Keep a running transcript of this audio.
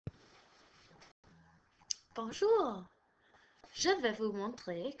Bonjour, je vais vous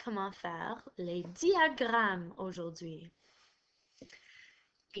montrer comment faire les diagrammes aujourd'hui.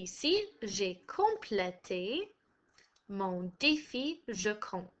 Ici, j'ai complété mon défi Je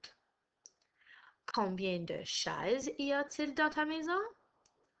compte. Combien de chaises y a-t-il dans ta maison?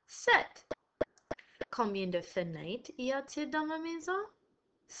 7. Combien de fenêtres y a-t-il dans ma maison?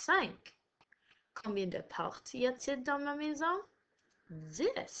 5. Combien de portes y a-t-il dans ma maison?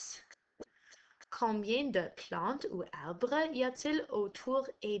 10. Combien de plantes ou arbres y a-t-il autour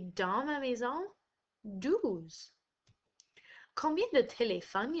et dans ma maison? 12. Combien de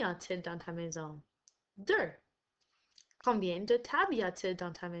téléphones y a-t-il dans ta maison? 2. Combien de tables y a-t-il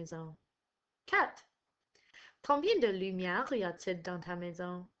dans ta maison? 4. Combien de lumières y a-t-il dans ta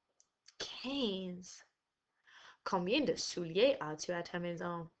maison? 15. Combien de souliers as-tu à ta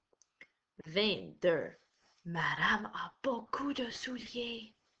maison? 22. Madame a beaucoup de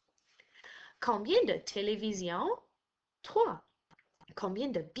souliers. Combien de télévisions? 3. Combien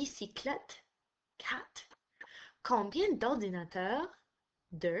de bicyclettes? 4. Combien d'ordinateurs?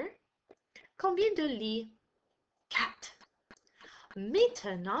 2. Combien de lits? 4.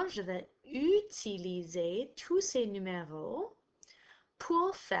 Maintenant, je vais utiliser tous ces numéros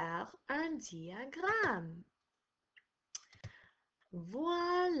pour faire un diagramme.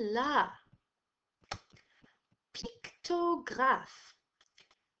 Voilà. Pictographe.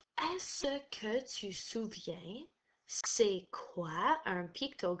 Est-ce que tu te souviens, c'est quoi un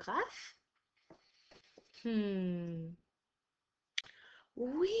pictographe?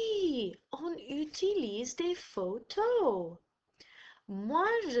 Oui, on utilise des photos. Moi,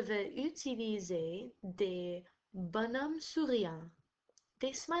 je vais utiliser des bonhommes souriants,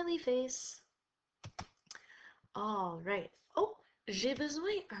 des smiley face. All right. Oh, j'ai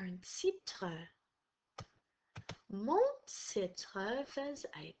besoin d'un titre. Mon titre va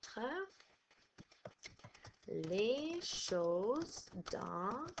être Les choses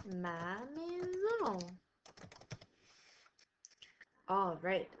dans ma maison. All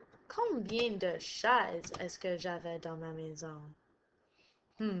right. Combien de chaises est-ce que j'avais dans ma maison?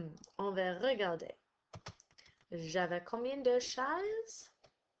 On va regarder. J'avais combien de chaises?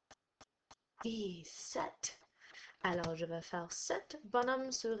 Oui, 7. Alors, je vais faire 7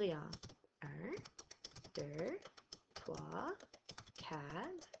 bonhommes souriants. 1, 2, 3, 4,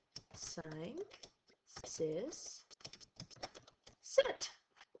 5, 6, 7.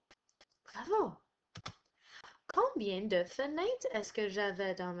 Bravo! Combien de fenêtres est-ce que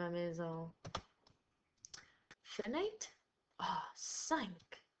j'avais dans ma maison? Fenêtres? Ah, 5.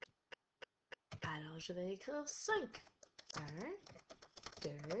 Alors, je vais écrire 5. 1,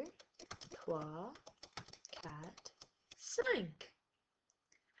 2, 3, 4, 5.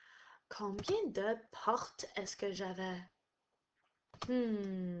 Combien de portes est-ce que j'avais?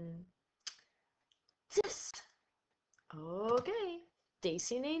 10. OK.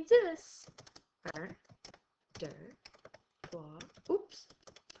 Dessinez 10. 1, 2, 3, oups,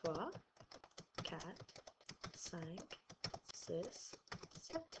 3, 4, 5, 6,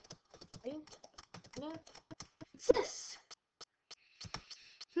 7, 8, 9, 10.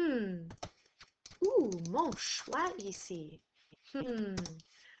 Mon choix ici.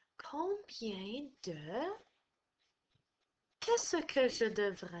 Combien de... Qu'est-ce que je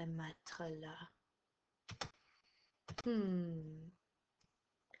devrais mettre là?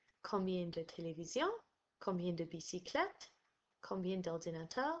 Combien de télévisions? Combien de bicyclettes? Combien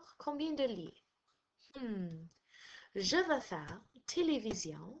d'ordinateurs? Combien de lits? Je vais faire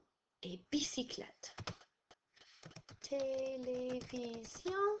télévision et bicyclette.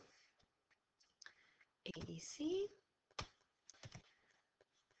 Télévision. Et ici,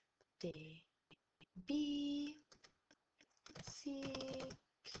 des bicyclettes.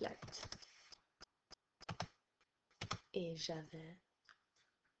 Et j'avais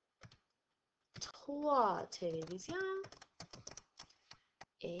 3 télévisions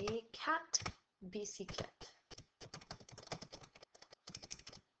et 4 bicyclettes.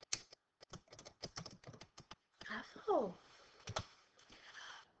 Bravo!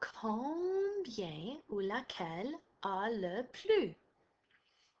 Combien ou laquelle a le plus?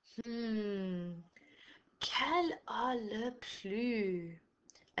 Quel a le plus?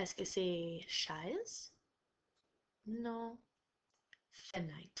 Est-ce que c'est chaise? Non.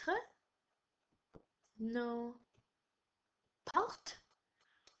 Fenêtre? Non. Porte?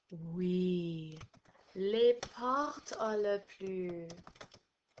 Oui. Les portes ont le plus.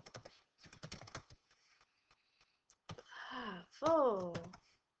 Bravo.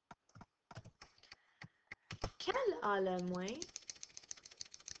 Quel a le moins?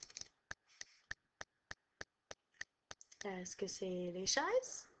 Est-ce que c'est les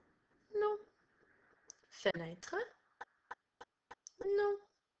chaises? Non. Fenêtre? Non.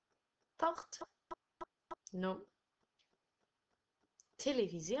 Porte? Non.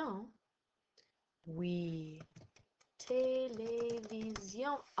 Télévision? Oui.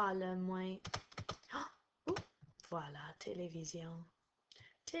 Télévision a le moins. Oh, voilà, télévision.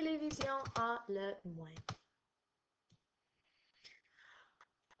 Télévision a le moins.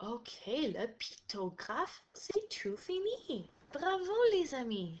 Ok, le pictographe, c'est tout fini. Bravo les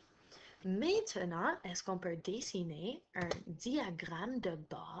amis. Maintenant, est-ce qu'on peut dessiner un diagramme de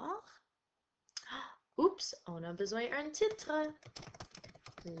bord? Oups, on a besoin d'un titre.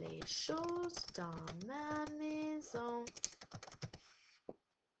 Les choses dans ma maison.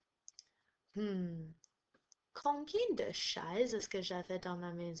 Combien de chaises est-ce que j'avais dans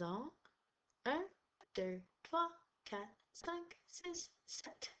ma maison? 1, 2, 3, 4, 5, 6,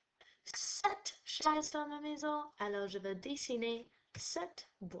 7. 7 chaises dans ma maison. Alors, je vais dessiner 7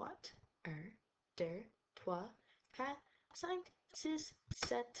 boîtes. 1, 2, 3, 4, 5, 6,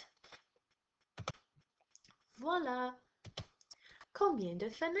 7. Voilà. Combien de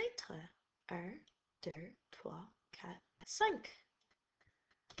fenêtres? 1, 2, 3, 4, 5.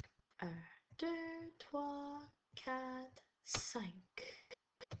 1, 2, 3, 4, 5.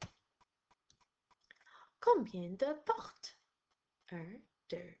 Combien de portes? 1,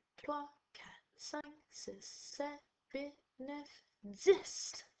 2, 3, 4, 5, 6, 7, 8, 9,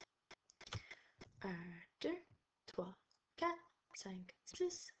 10. 1, 2, 3, 4, 5,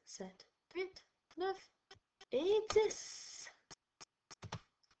 6, 7, 8, 9 et 10.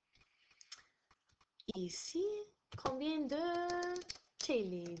 Ici, combien de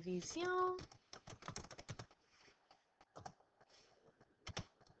télévisions?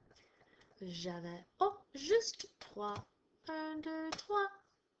 J'avais, juste 3. 1, 2, 3.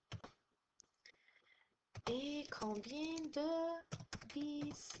 Et combien de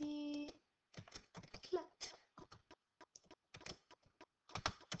bicyclettes?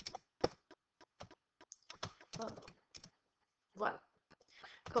 Oh, voilà.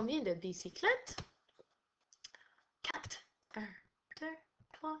 Combien de bicyclettes? 4. 1, 2,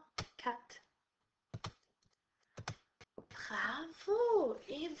 3, 4. Bravo!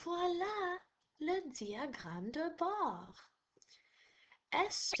 Et voilà le diagramme de bord.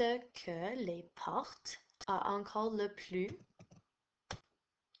 Est-ce que les portes ont encore le plus?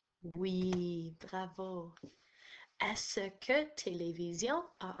 Oui, bravo. Est-ce que télévision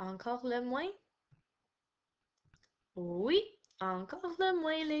a encore le moins? Oui, encore le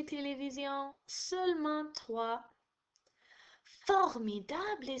moins les télévisions. Seulement 3.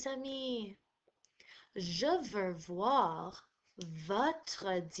 Formidable, les amis. Je veux voir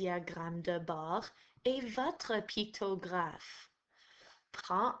votre diagramme de bord et votre pictographe.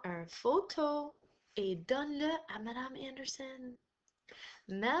 Prends une photo et donne-le à Madame Anderson.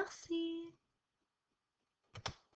 Merci.